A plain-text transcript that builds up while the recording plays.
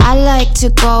like to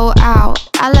go out.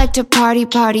 I like to party,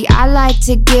 party. I like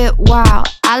to get wild.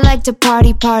 I like to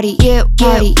party, party. Get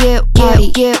party, get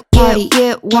party, get party,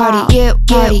 get party, get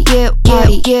party, get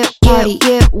party, get party,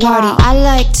 get party. I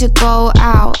like to go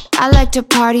out. I like to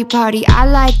party, party. I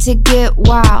like to get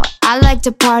wild. I like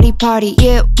to party, party.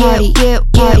 Get party, get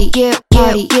party, get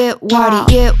party, get party,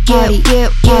 get party,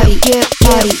 get party, get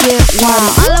party, get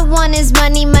wild. All I want is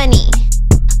money, money.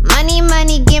 Money,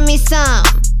 money, give me some.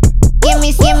 Give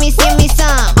me some.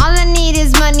 All I need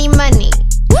is money, money.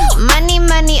 Money,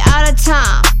 money, all the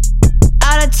time.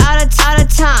 All the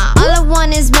time. All I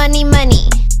want is money, money.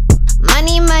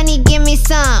 Money, money, give me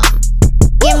some.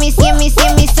 Give me some.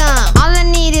 All I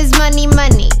need is money,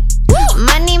 money.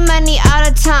 Money, money, all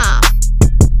the time.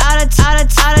 All the time.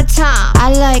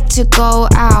 I like to go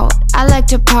out. I like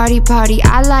to party, party.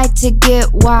 I like to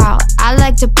get wild. I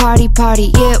like to party,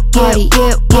 party. Get party,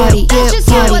 get party, That's get just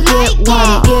how party, I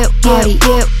like get party, it. get party,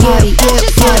 get party, That's get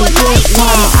just how party, I get like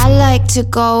wild. it. I like to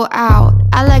go out.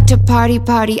 I like to party,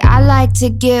 party. I like to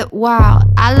get wild.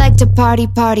 I like to party,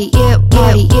 party. Get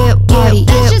party, get party,